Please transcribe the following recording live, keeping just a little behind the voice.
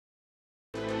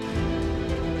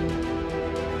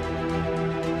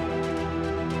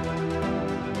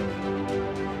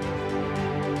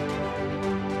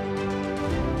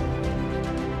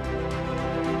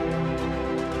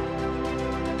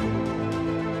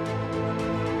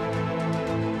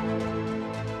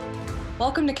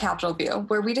Welcome to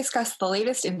CapitolView, where we discuss the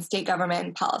latest in state government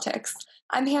and politics.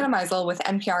 I'm Hannah Meisel with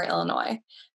NPR Illinois.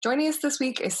 Joining us this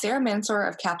week is Sarah Mansur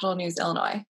of Capitol News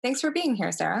Illinois. Thanks for being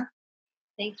here, Sarah.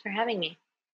 Thanks for having me.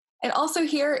 And also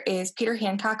here is Peter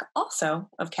Hancock, also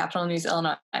of Capitol News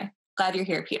Illinois. Glad you're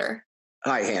here, Peter.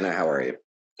 Hi, Hannah. How are you?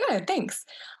 Good, thanks.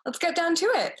 Let's get down to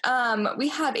it. We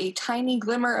had a tiny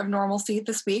glimmer of normalcy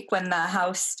this week when the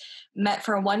House met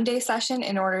for a one-day session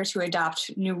in order to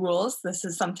adopt new rules. This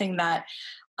is something that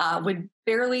would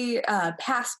barely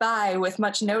pass by with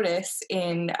much notice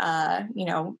in,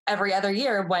 every other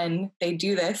year when they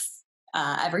do this.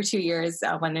 Every 2 years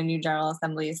when a new General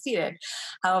Assembly is seated.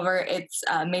 However, it's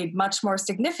made much more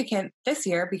significant this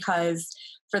year because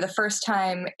for the first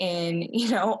time in,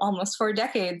 almost 4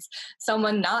 decades,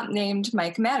 someone not named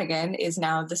Mike Madigan is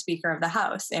now the Speaker of the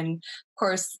House. And of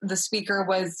course, the Speaker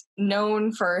was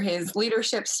known for his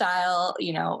leadership style,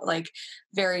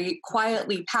 very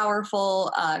quietly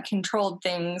powerful, controlled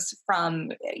things from,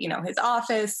 his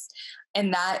office.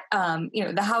 And that,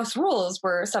 the House rules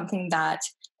were something that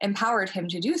empowered him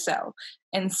to do so.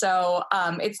 And so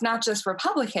it's not just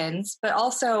Republicans, but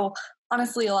also,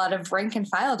 honestly, a lot of rank and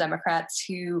file Democrats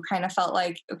who kind of felt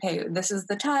like, okay, this is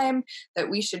the time that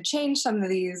we should change some of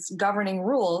these governing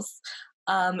rules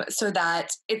so that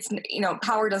it's,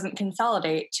 power doesn't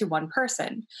consolidate to one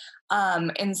person.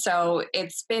 And so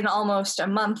it's been almost a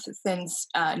month since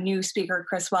new Speaker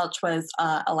Chris Welch was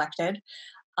elected.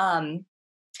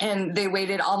 And they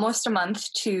waited almost a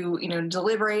month to,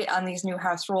 deliberate on these new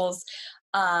House rules.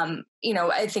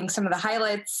 I think some of the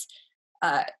highlights,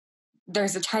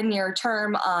 there's a 10-year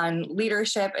term on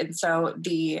leadership. And so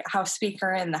the House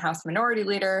Speaker and the House Minority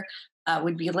Leader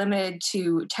would be limited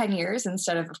to 10 years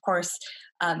instead of course,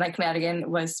 Mike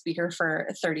Madigan was Speaker for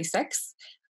 36.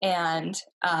 And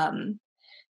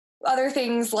other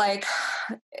things like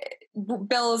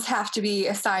bills have to be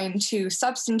assigned to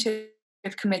substantive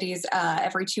committees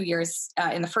every 2 years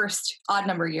in the first odd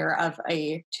number year of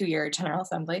a 2-year General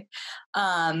Assembly.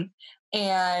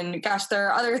 And gosh, there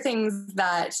are other things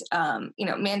that,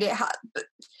 mandate,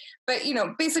 but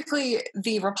basically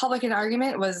the Republican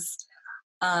argument was,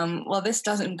 this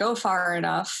doesn't go far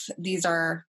enough. These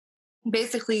are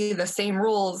basically the same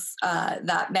rules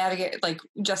that Madigan,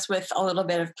 just with a little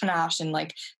bit of panache and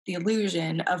the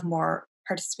illusion of more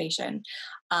participation.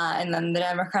 And then the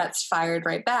Democrats fired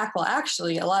right back. Well,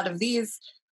 actually, a lot of these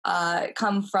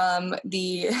come from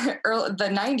the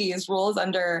 90s rules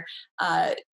under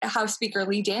House Speaker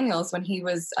Lee Daniels when he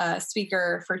was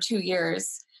Speaker for 2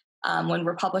 years when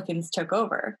Republicans took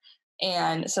over.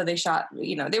 And so they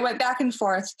they went back and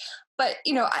forth. But,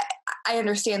 I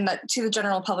understand that to the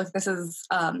general public, this is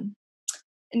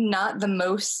not the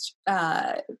most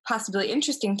possibly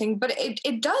interesting thing, but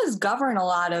it does govern a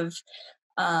lot of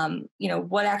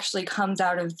what actually comes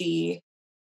out of the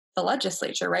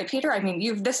legislature, right, Peter? I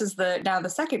mean, this is now the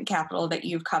second Capitol that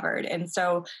you've covered, and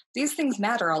so these things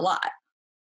matter a lot.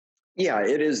 Yeah,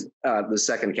 it is the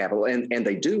second Capitol, and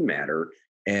they do matter.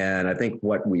 And I think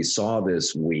what we saw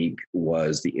this week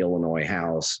was the Illinois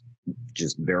House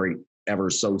just ever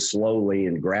so slowly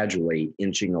and gradually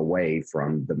inching away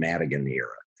from the Madigan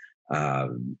era.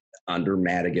 Under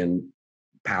Madigan,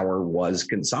 power was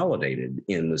consolidated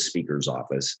in the Speaker's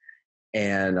office.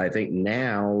 And I think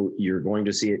now you're going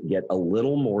to see it get a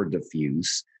little more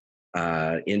diffuse.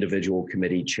 Individual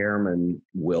committee chairmen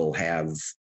will have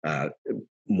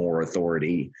more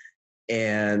authority.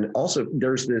 And also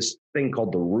there's this thing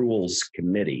called the Rules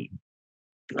Committee.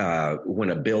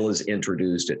 When a bill is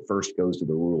introduced, it first goes to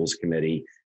the Rules Committee.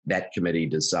 That committee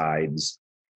decides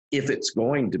if it's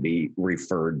going to be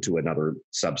referred to another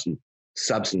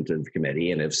substantive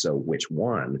committee, and if so, which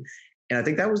one. And I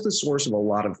think that was the source of a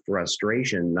lot of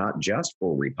frustration, not just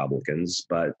for Republicans,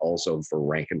 but also for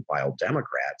rank and file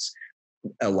Democrats.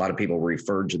 A lot of people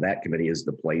referred to that committee as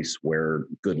the place where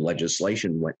good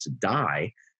legislation went to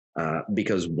die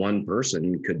because one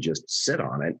person could just sit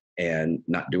on it and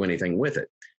not do anything with it.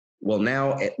 Well,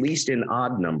 now, at least in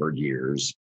odd numbered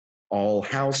years, all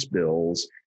House bills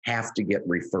have to get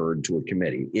referred to a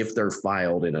committee if they're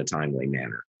filed in a timely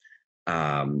manner.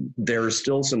 There are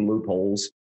still some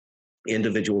loopholes.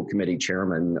 Individual committee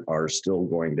chairmen are still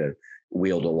going to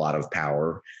wield a lot of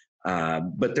power,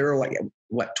 but there are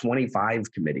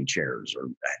 25 committee chairs or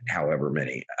however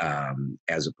many,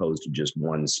 as opposed to just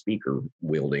one speaker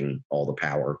wielding all the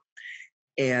power.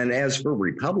 And as for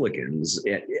Republicans,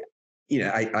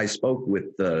 I spoke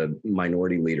with the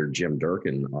minority leader, Jim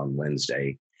Durkin, on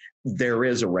Wednesday. There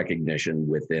is a recognition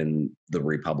within the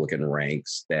Republican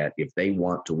ranks that if they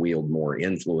want to wield more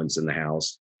influence in the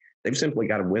House, they've simply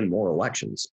got to win more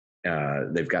elections.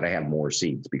 they've got to have more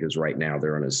seats because right now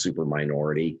they're in a super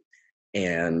minority.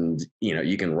 And,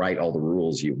 you can write all the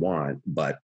rules you want,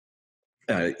 but,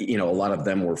 a lot of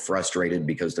them were frustrated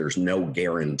because there's no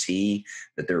guarantee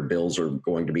that their bills are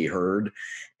going to be heard.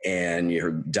 And you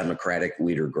heard Democratic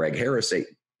leader Greg Harris say,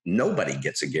 nobody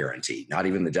gets a guarantee, not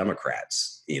even the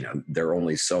Democrats. There are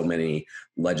only so many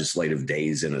legislative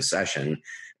days in a session.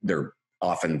 There are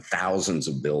often thousands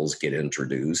of bills get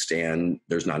introduced, and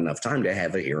there's not enough time to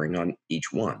have a hearing on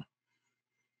each one.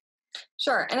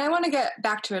 Sure. And I want to get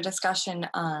back to a discussion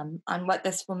on what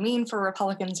this will mean for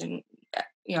Republicans and,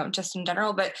 just in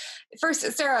general. But first,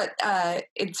 Sarah,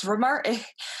 it's remarkable.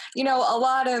 A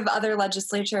lot of other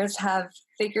legislatures have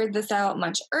figured this out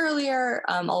much earlier.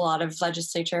 A lot of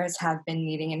legislatures have been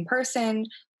meeting in person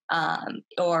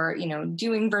or,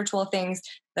 doing virtual things.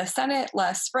 The Senate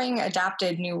last spring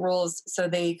adopted new rules so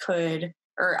they could,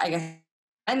 or I guess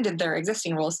ended their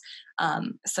existing rules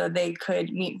so they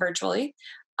could meet virtually.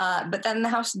 But then the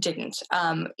House didn't.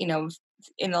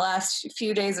 In the last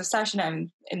few days of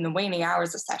session, in the waning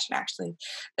hours of session, actually,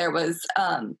 there was,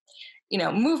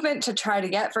 movement to try to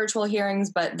get virtual hearings,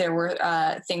 but there were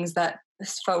things that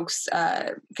folks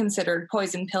considered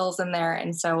poison pills in there.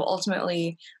 And so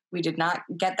ultimately, we did not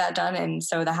get that done. And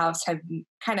so the House had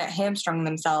kind of hamstrung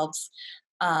themselves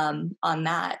on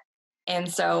that.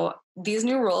 And so these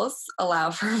new rules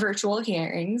allow for virtual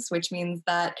hearings, which means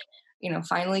that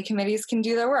finally committees can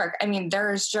do their work. I mean,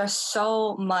 there's just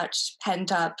so much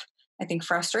pent up, I think,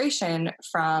 frustration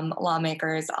from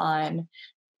lawmakers on,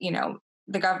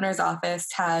 the governor's office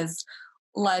has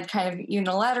led kind of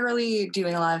unilaterally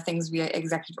doing a lot of things via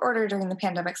executive order during the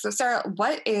pandemic. So Sarah,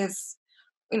 what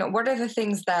are the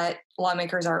things that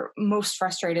lawmakers are most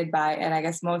frustrated by and I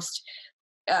guess most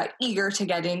eager to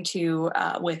get into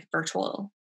with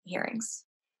virtual hearings?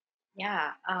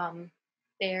 Yeah.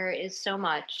 There is so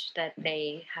much that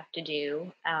they have to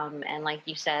do. And like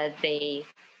you said, they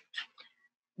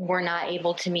were not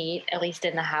able to meet, at least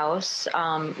in the House,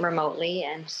 remotely.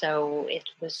 And so it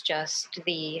was just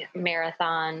the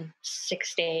marathon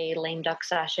 6-day lame duck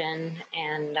session.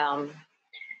 And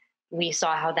we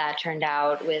saw how that turned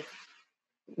out with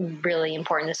really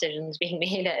important decisions being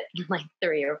made at like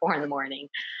 3 or 4 in the morning.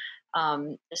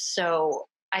 So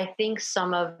I think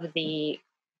one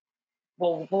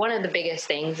of the biggest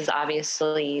things is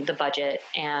obviously the budget,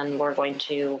 and we're going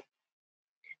to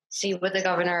see what the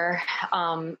governor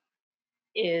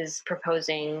is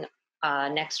proposing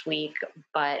next week.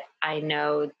 But I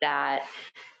know that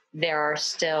there are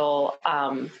still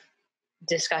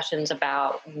discussions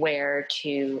about where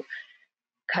to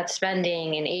cut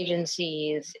spending in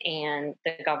agencies, and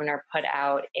the governor put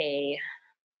out a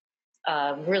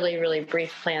really, really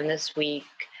brief plan this week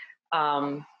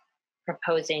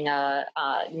proposing a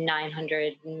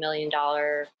 $900 million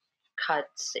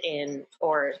cuts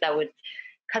that would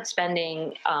cut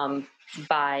spending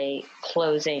by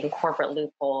closing corporate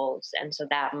loopholes. And so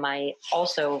that might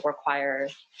also require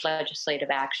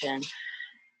legislative action.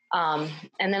 And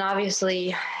then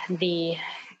obviously the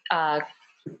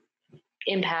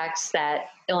impacts that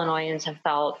Illinoisans have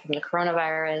felt from the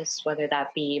coronavirus, whether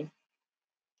that be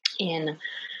in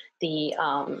the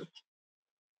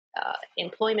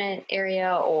employment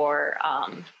area or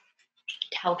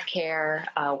healthcare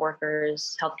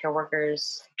workers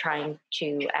trying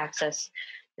to access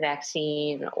the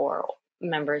vaccine, or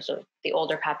members of the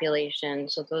older population.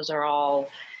 So those are all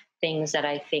things that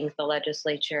I think the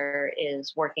legislature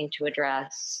is working to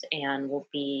address and will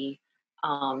be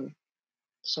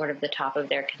sort of the top of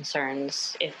their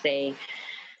concerns if they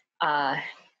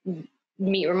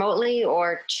meet remotely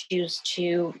or choose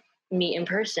to meet in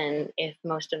person if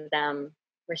most of them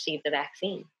receive the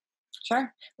vaccine.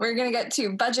 Sure. We're going to get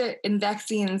to budget and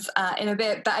vaccines in a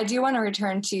bit, but I do want to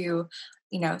return to,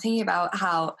 thinking about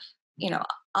how,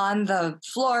 on the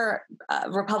floor,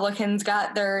 Republicans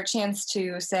got their chance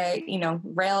to say,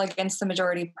 rail against the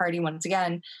majority party once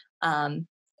again.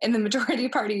 In the majority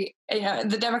party,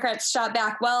 the Democrats shot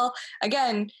back,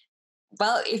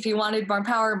 if you wanted more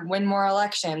power, win more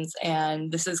elections.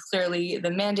 And this is clearly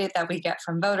the mandate that we get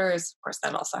from voters. Of course,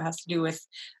 that also has to do with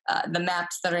the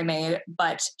maps that are made,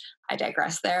 but I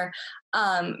digress there.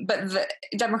 But the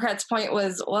Democrats' point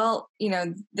was,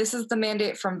 this is the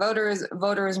mandate from voters.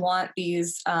 Voters want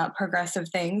these progressive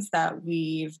things that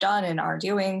we've done and are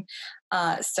doing.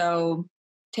 So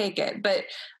take it. But,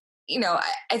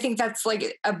 I think that's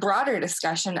like a broader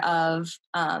discussion of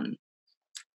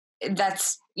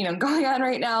that's going on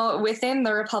right now within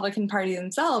the Republican Party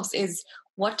themselves is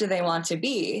what do they want to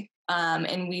be?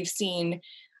 And we've seen,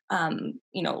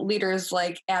 leaders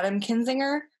like Adam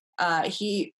Kinzinger.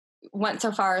 He went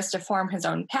so far as to form his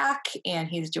own PAC, and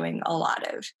he's doing a lot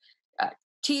of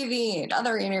TV and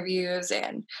other interviews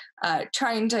and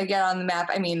trying to get on the map.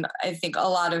 I mean, I think a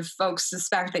lot of folks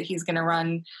suspect that he's going to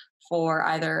run for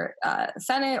either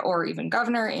Senate or even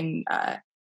governor in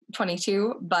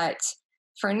 22. But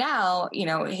for now,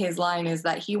 his line is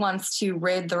that he wants to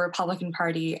rid the Republican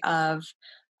Party of,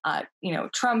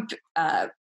 Trump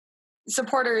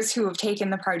supporters who have taken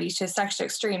the party to such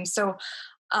extremes. So,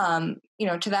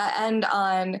 to that end,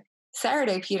 on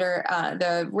Saturday, Peter,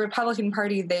 the Republican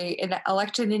Party, they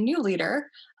elected a new leader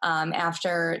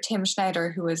after Tim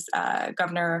Schneider, who was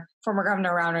former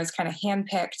Governor Rauner's kind of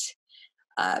handpicked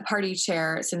party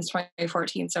chair since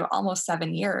 2014, so almost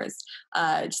 7 years,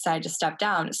 decided to step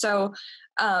down. So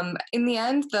in the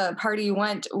end, the party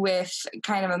went with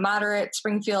kind of a moderate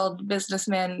Springfield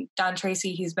businessman, Don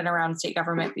Tracy. He's been around state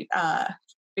government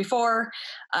before,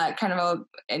 kind of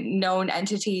a known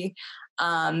entity.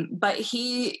 But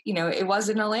he, it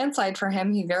wasn't a landslide for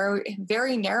him. He very,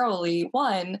 very narrowly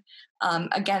won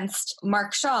against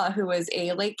Mark Shaw, who was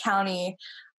a Lake County,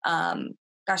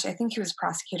 I think he was a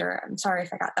prosecutor. I'm sorry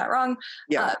if I got that wrong.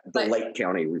 Yeah, the Lake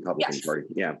County Republican Party.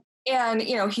 Yeah. And,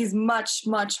 he's much,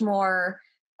 much more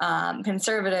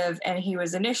conservative. And he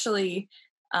was initially,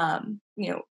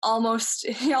 he almost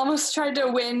tried to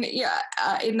win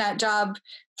in that job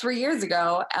 3 years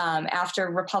ago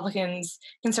after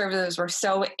conservatives were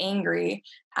so angry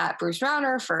at Bruce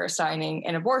Rauner for signing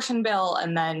an abortion bill.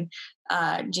 And then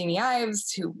Jeannie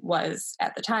Ives, who was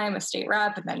at the time a state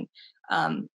rep, and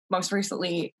then most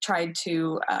recently tried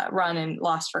to run and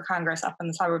lost for Congress up in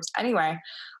the suburbs anyway.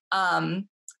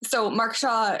 So Mark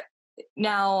Shaw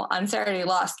now on Saturday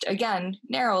lost again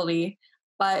narrowly.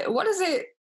 But what does it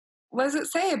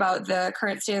say about the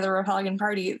current state of the Republican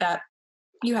Party that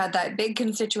you had that big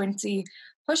constituency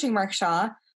pushing Mark Shaw,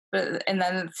 and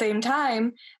then at the same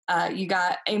time, you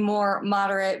got a more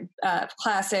moderate,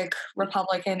 classic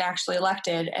Republican actually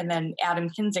elected, and then Adam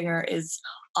Kinzinger is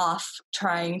off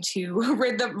trying to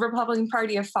rid the Republican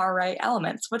Party of far-right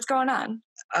elements. What's going on?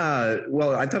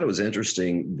 Well, I thought it was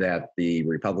interesting that the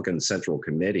Republican Central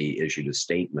Committee issued a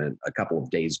statement a couple of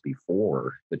days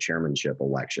before the chairmanship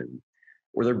election,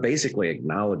 where they're basically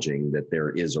acknowledging that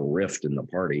there is a rift in the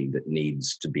party that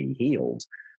needs to be healed.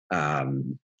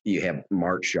 You have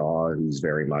Mark Shaw, who's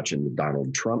very much in the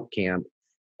Donald Trump camp,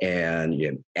 and you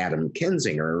have Adam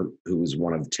Kinzinger, who's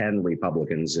one of 10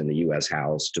 Republicans in the U.S.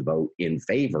 House to vote in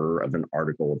favor of an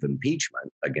article of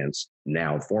impeachment against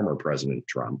now former President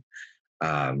Trump.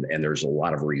 And there's a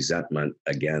lot of resentment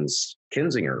against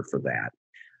Kinzinger for that.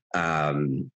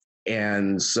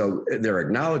 And so they're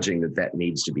acknowledging that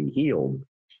needs to be healed.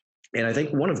 And I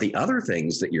think one of the other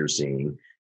things that you're seeing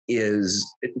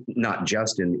is not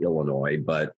just in Illinois,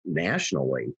 but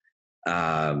nationally.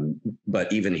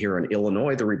 But even here in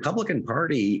Illinois, the Republican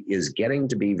Party is getting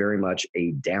to be very much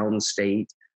a downstate,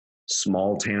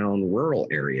 small town, rural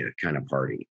area kind of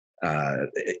party.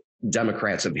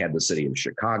 Democrats have had the city of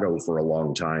Chicago for a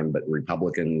long time, but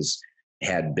Republicans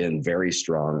had been very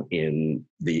strong in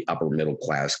the upper middle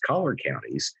class collar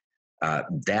counties.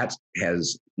 That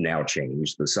has now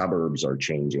changed. The suburbs are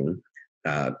changing,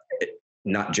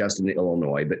 not just in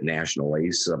Illinois, but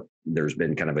nationally. So there's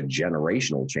been kind of a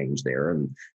generational change there,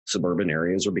 and suburban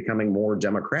areas are becoming more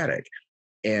Democratic.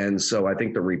 And so I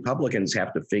think the Republicans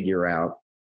have to figure out,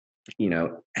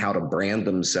 how to brand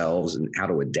themselves and how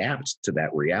to adapt to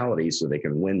that reality so they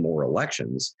can win more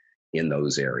elections in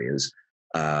those areas.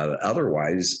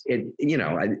 Otherwise,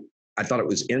 I thought it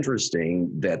was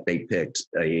interesting that they picked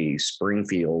a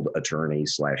Springfield attorney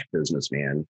 /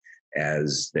 businessman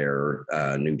as their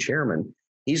new chairman.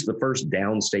 He's the first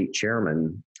downstate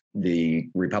chairman the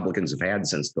Republicans have had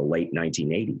since the late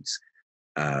 1980s.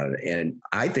 And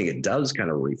I think it does kind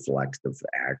of reflect the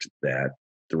fact that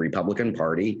the Republican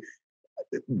Party,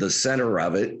 the center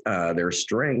of it, their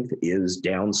strength is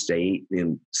downstate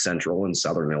in central and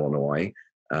southern Illinois,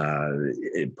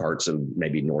 in parts of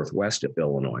maybe northwest of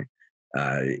Illinois.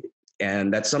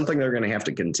 And that's something they're going to have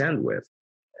to contend with.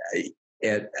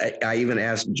 I even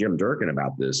asked Jim Durkin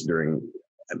about this during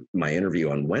my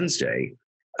interview on Wednesday.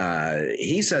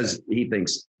 He says he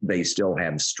thinks they still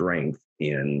have strength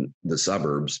in the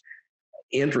suburbs.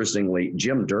 Interestingly,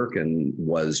 Jim Durkin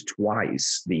was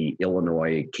twice the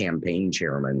Illinois campaign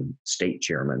chairman, state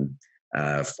chairman,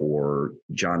 for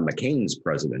John McCain's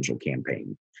presidential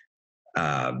campaign.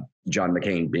 John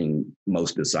McCain being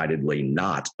most decidedly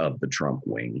not of the Trump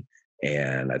wing.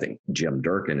 And I think Jim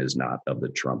Durkin is not of the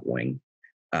Trump wing.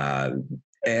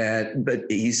 But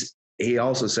he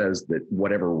also says that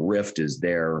whatever rift is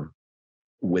there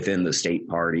within the state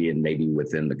party and maybe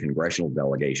within the congressional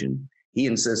delegation, he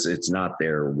insists it's not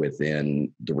there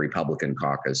within the Republican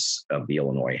caucus of the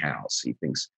Illinois House. He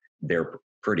thinks they're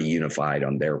pretty unified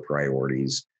on their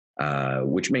priorities,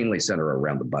 which mainly center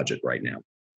around the budget right now.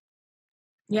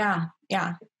 Yeah.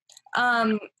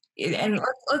 And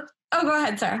let's go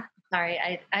ahead, Sarah. Sorry,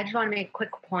 I just want to make a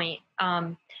quick point.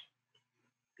 But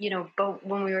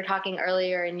when we were talking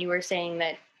earlier and you were saying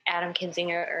that Adam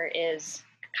Kinzinger is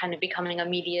kind of becoming a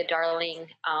media darling,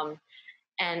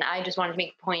 and I just wanted to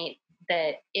make a point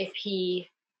that if he,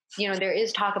 there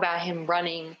is talk about him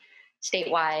running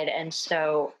statewide. And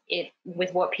so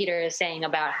with what Peter is saying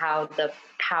about how the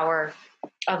power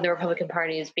of the Republican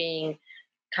Party is being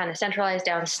kind of centralized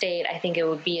downstate, I think it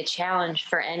would be a challenge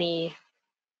for any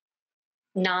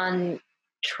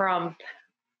non-Trump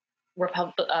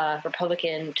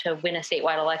Republican to win a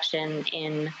statewide election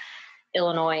in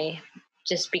Illinois,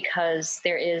 just because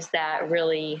there is that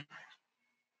really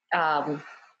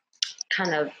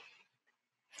kind of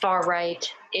far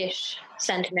right-ish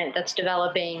sentiment that's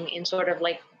developing in sort of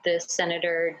like the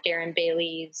Senator Darren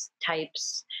Bailey's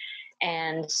types.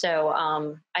 And so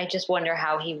I just wonder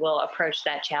how he will approach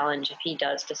that challenge if he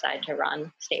does decide to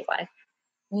run statewide.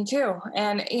 Me too.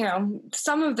 And,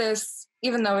 some of this,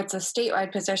 even though it's a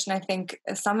statewide position, I think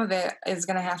some of it is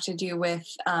going to have to do with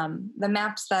the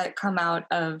maps that come out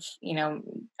of,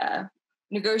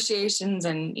 negotiations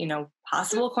and,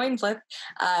 possible coin flip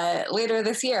later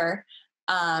this year,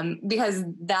 because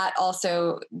that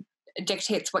also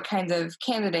dictates what kinds of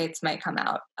candidates might come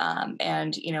out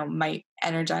and, might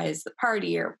energize the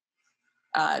party or,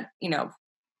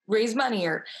 raise money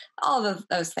or all of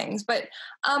those things. But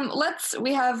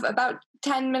we have about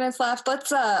 10 minutes left.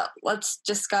 Let's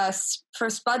discuss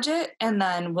first budget, and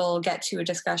then we'll get to a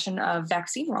discussion of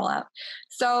vaccine rollout.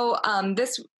 So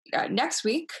next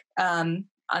week, on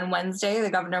Wednesday,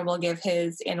 the governor will give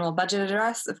his annual budget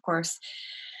address. Of course,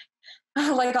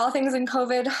 like all things in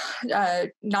COVID,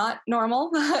 not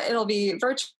normal. It'll be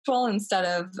virtual instead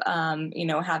of,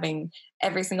 having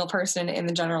every single person in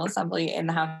the General Assembly in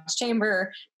the House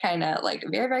chamber kind of like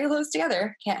very, very close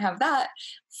together. Can't have that.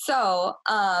 So,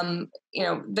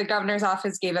 the governor's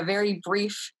office gave a very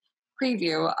brief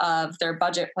preview of their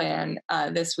budget plan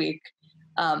this week.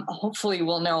 Hopefully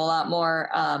we'll know a lot more,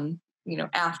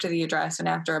 after the address and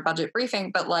after a budget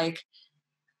briefing, but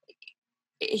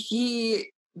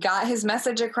he got his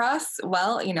message across.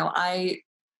 Well,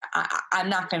 I'm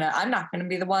not gonna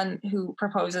be the one who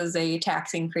proposes a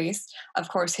tax increase. Of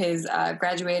course, his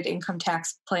graduated income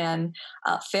tax plan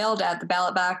failed at the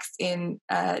ballot box in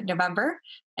November,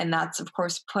 and that's of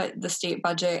course put the state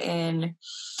budget in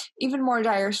even more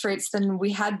dire straits than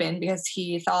we had been, because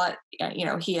he thought,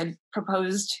 he had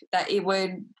proposed that it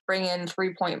would bring in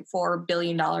 $3.4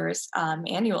 billion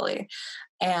annually.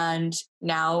 And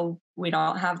now we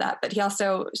don't have that. But he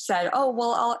also said,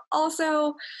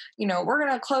 also, we're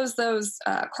going to close those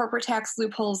corporate tax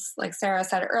loopholes, like Sarah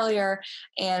said earlier,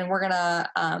 and we're going to,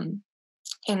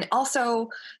 and also,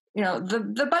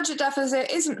 the budget deficit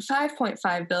isn't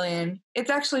 $5.5 billion. It's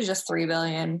actually just $3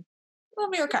 billion. We'll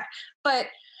be okay. But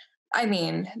I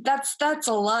mean, that's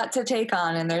a lot to take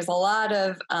on, and there's a lot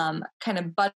of kind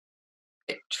of budget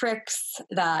tricks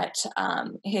that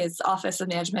his Office of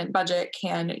Management Budget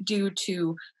can do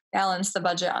to balance the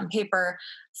budget on paper.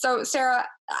 So, Sarah,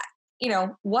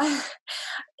 what,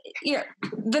 the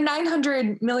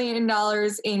 $900 million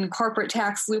in corporate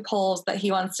tax loopholes that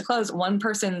he wants to close, one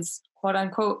person's quote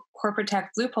unquote corporate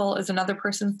tax loophole is another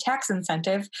person's tax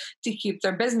incentive to keep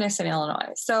their business in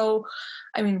Illinois. So,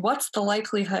 I mean, what's the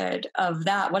likelihood of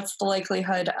that? What's the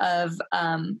likelihood of,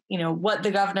 what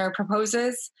the governor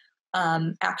proposes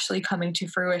actually coming to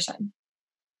fruition?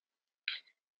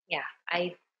 Yeah,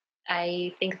 I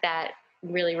think that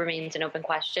really remains an open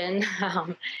question.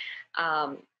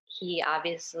 He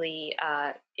obviously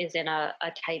is in a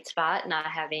tight spot, not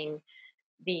having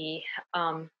the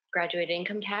graduated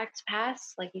income tax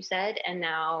pass, like you said, and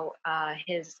now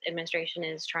his administration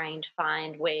is trying to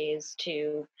find ways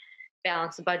to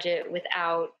balance the budget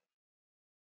without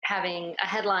having a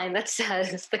headline that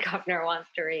says the governor wants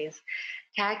to raise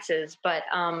taxes. But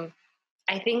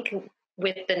I think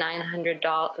with the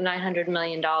 $900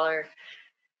 million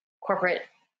corporate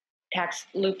tax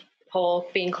loophole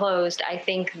being closed, I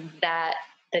think that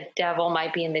the devil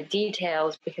might be in the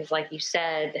details, because like you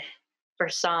said, for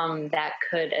some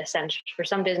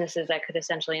businesses that could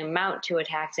essentially amount to a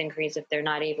tax increase if they're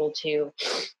not able to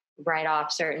write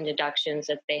off certain deductions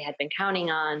that they had been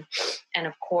counting on. And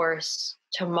of course,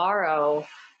 tomorrow,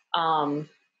 I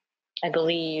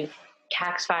believe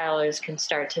tax filers can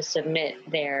start to submit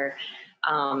their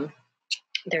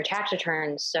tax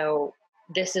returns. So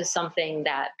this is something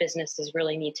that businesses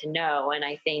really need to know. And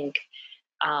I think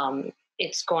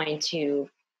it's going to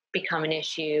become an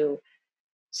issue,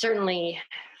 certainly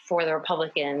for the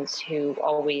Republicans who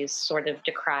always sort of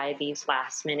decry these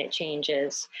last minute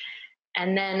changes.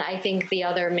 And then I think the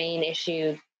other main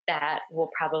issue that will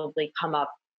probably come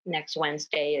up next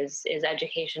Wednesday is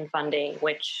education funding,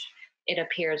 which it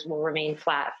appears will remain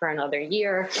flat for another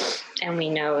year. And we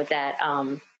know that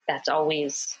that's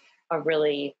always a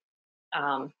really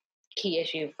key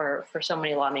issue for so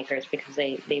many lawmakers, because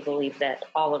they believe that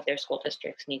all of their school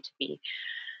districts need to be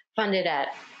funded at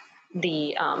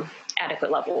the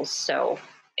adequate levels. So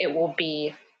it will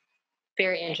be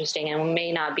very interesting, and it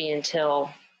may not be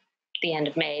until the end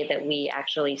of May that we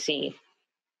actually see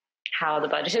how the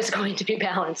budget is going to be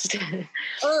balanced.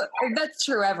 Well, that's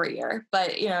true every year,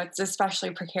 but it's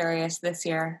especially precarious this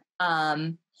year.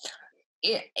 I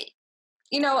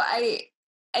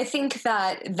think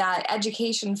that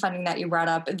education funding that you brought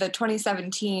up, the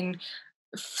 2017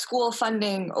 school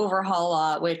funding overhaul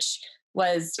law, which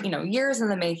was, years in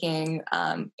the making,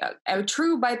 a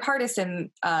true bipartisan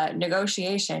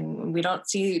negotiation. We don't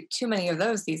see too many of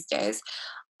those these days.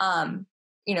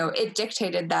 It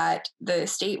dictated that the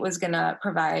state was going to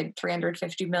provide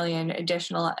 $350 million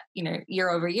additional, year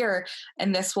over year.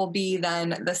 And this will be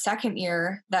then the second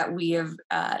year that we have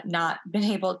not been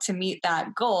able to meet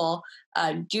that goal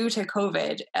due to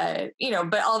COVID.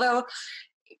 But although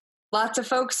lots of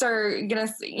folks are going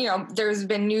to, there's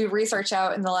been new research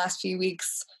out in the last few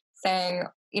weeks saying,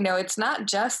 it's not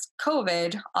just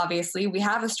COVID, obviously. We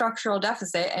have a structural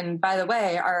deficit. And by the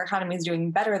way, our economy is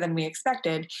doing better than we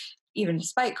expected, even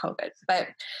despite COVID. But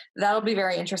that'll be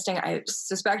very interesting. I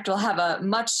suspect we'll have a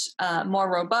much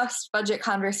more robust budget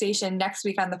conversation next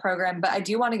week on the program. But I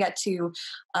do want to get to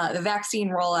the vaccine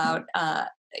rollout.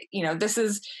 This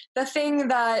is the thing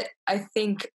that I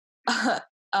think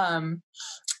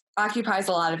occupies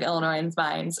a lot of Illinoisans'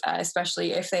 minds,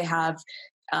 especially if they have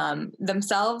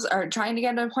themselves are trying to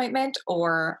get an appointment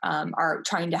or are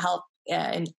trying to help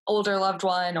an older loved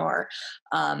one or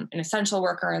an essential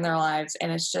worker in their lives.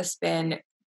 And it's just been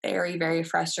very, very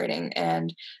frustrating.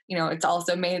 And, it's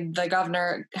also made the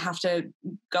governor have to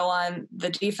go on the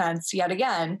defense yet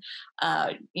again,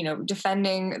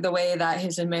 defending the way that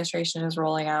his administration is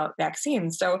rolling out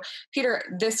vaccines. So, Peter,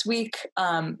 this week,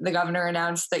 the governor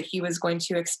announced that he was going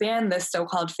to expand this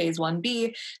so-called Phase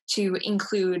 1B to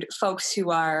include folks who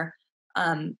are,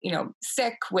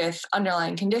 sick with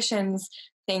underlying conditions,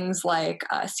 things like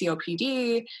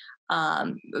COPD,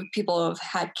 people who have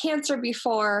had cancer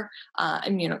before,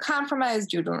 immunocompromised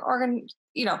due to an organ,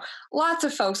 lots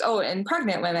of folks. Oh, and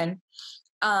pregnant women,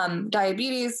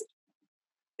 diabetes.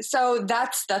 So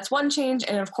that's one change.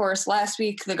 And of course, last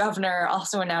week, the governor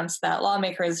also announced that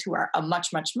lawmakers who are a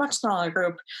much, much, much smaller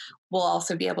group will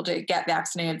also be able to get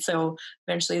vaccinated. So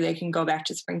eventually they can go back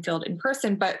to Springfield in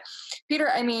person. But Peter,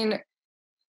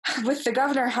 with the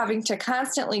governor having to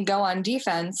constantly go on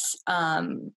defense,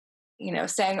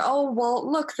 saying, oh,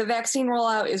 well, look, the vaccine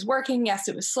rollout is working. Yes,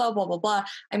 it was slow, blah, blah, blah.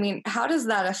 How does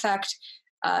that affect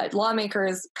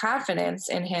lawmakers' confidence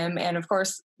in him? And of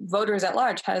course, voters at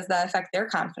large, how does that affect their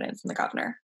confidence in the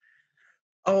governor?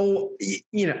 Oh,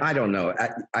 I don't know.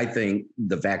 I think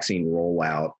the vaccine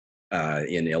rollout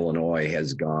in Illinois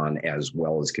has gone as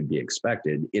well as could be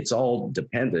expected. It's all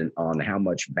dependent on how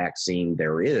much vaccine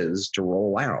there is to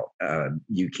roll out.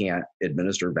 You can't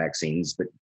administer vaccines that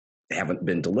haven't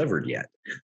been delivered yet.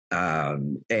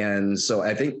 And so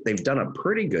I think they've done a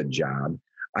pretty good job.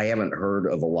 I haven't heard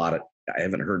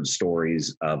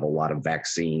stories of a lot of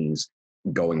vaccines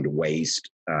going to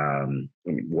waste.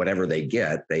 Whatever they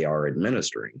get, they are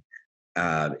administering.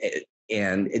 I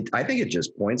think it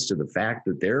just points to the fact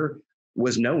that there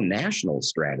was no national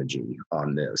strategy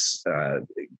on this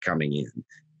coming in.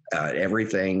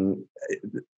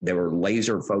 They were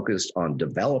laser focused on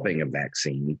developing a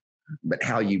vaccine, but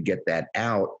how you get that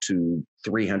out to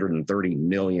 330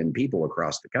 million people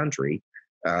across the country,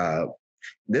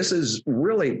 this is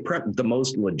really the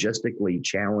most logistically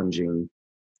challenging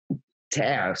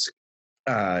task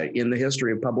in the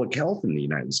history of public health in the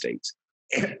United States.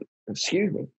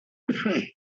 Excuse me.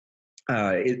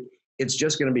 It's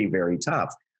just going to be very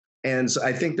tough. And so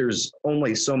I think there's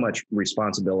only so much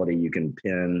responsibility you can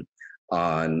pin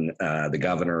on the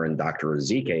governor and Dr.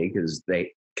 Ezike, because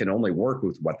they can only work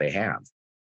with what they have.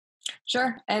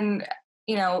 Sure. And,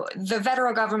 the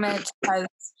federal government has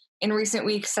in recent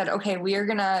weeks said, okay, we're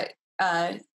going to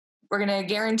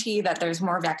guarantee that there's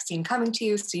more vaccine coming to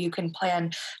you so you can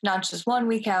plan not just 1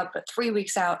 week out, but 3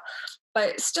 weeks out.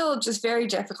 But still just very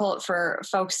difficult for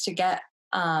folks to get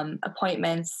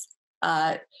appointments.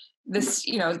 this,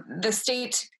 the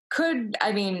state could,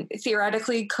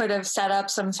 theoretically could have set up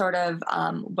some sort of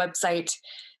website,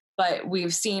 but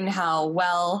we've seen how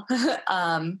well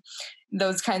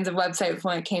those kinds of websites,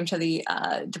 when it came to the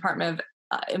Department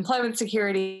of Employment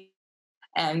Security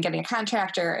and getting a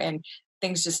contractor and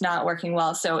things just not working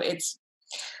well. So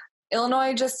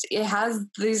Illinois it has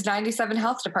these 97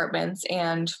 health departments,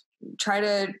 and try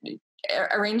to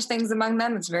arrange things among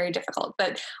them, it's very difficult.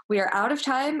 But we are out of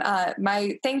time.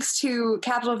 My thanks to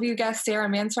Capitol View guests Sarah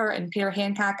Mansur and Peter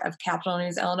Hancock of Capitol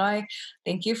News Illinois.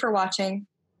 Thank you for watching.